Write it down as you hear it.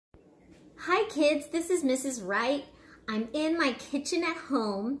Hi kids, this is Mrs. Wright. I'm in my kitchen at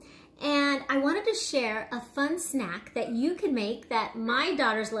home and I wanted to share a fun snack that you can make that my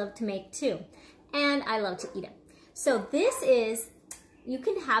daughters love to make too. And I love to eat it. So this is, you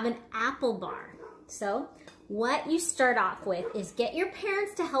can have an apple bar. So what you start off with is get your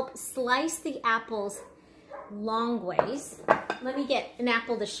parents to help slice the apples long ways. Let me get an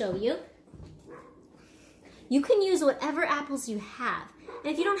apple to show you. You can use whatever apples you have.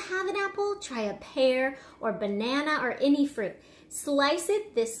 And if you don't have an apple, try a pear or banana or any fruit. Slice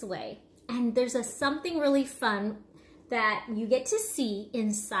it this way. And there's something really fun that you get to see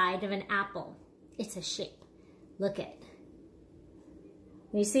inside of an apple. It's a shape. Look at it.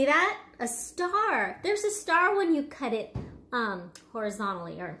 You see that? A star. There's a star when you cut it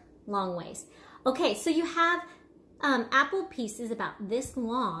horizontally or long ways. Okay, so you have apple pieces about this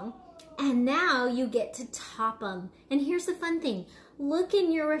long. And now you get to top them. And here's the fun thing. Look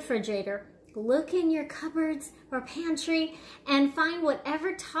in your refrigerator, look in your cupboards or pantry, and find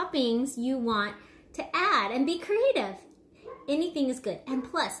whatever toppings you want to add and be creative. Anything is good. And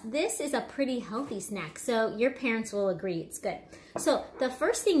plus, this is a pretty healthy snack, so your parents will agree it's good. So the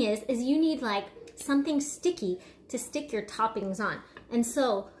first thing is you need like something sticky to stick your toppings on. And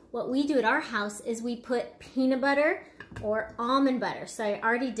so what we do at our house is we put peanut butter or almond butter. So I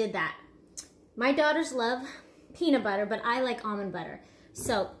already did that. My daughters love peanut butter, but I like almond butter.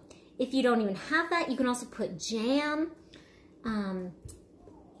 So if you don't even have that, you can also put jam,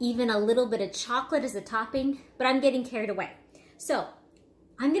 even a little bit of chocolate as a topping, but I'm getting carried away. So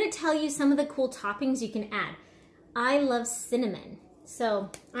I'm gonna tell you some of the cool toppings you can add. I love cinnamon. So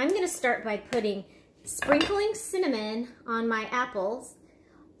I'm gonna start by sprinkling cinnamon on my apples.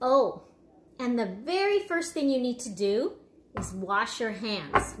 Oh, and the very first thing you need to do is wash your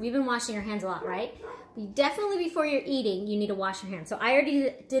hands. We've been washing our hands a lot, right? Definitely before you're eating, you need to wash your hands. So I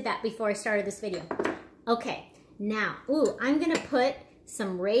already did that before I started this video. Okay, now, I'm gonna put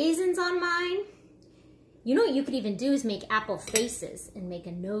some raisins on mine. You know what you could even do is make apple faces and make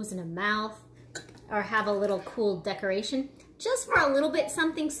a nose and a mouth or have a little cool decoration. Just for a little bit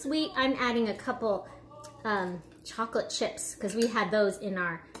something sweet, I'm adding a couple chocolate chips because we had those in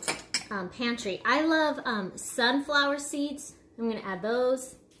our pantry. I love sunflower seeds. I'm gonna add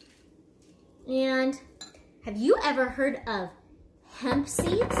those. And have you ever heard of hemp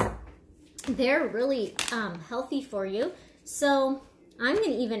seeds? They're really healthy for you. So I'm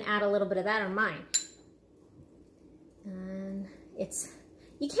gonna even add a little bit of that on mine. And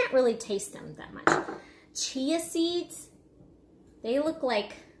you can't really taste them that much. Chia seeds, they look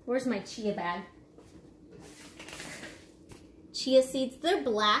like, where's my chia bag? Chia seeds, they're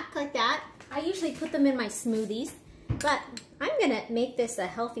black like that. I usually put them in my smoothies, but I'm gonna make this a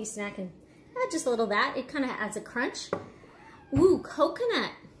healthy snack and add just a little of that. It kind of adds a crunch. Ooh,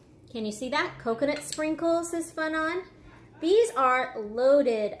 coconut. Can you see that? Coconut sprinkles is fun on. These are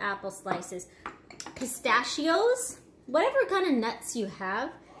loaded apple slices. Pistachios, whatever kind of nuts you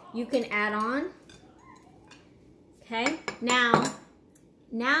have, you can add on. Okay,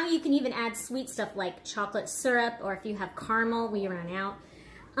 now you can even add sweet stuff like chocolate syrup, or if you have caramel, we ran out.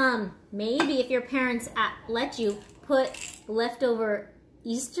 Maybe if your parents let you put leftover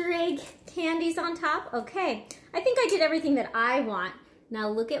Easter egg candies on top. Okay, I think I did everything that I want. Now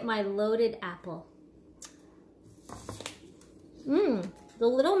look at my loaded apple. A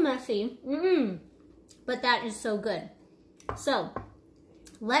little messy, but that is so good. So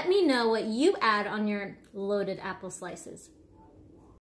let me know what you add on your loaded apple slices.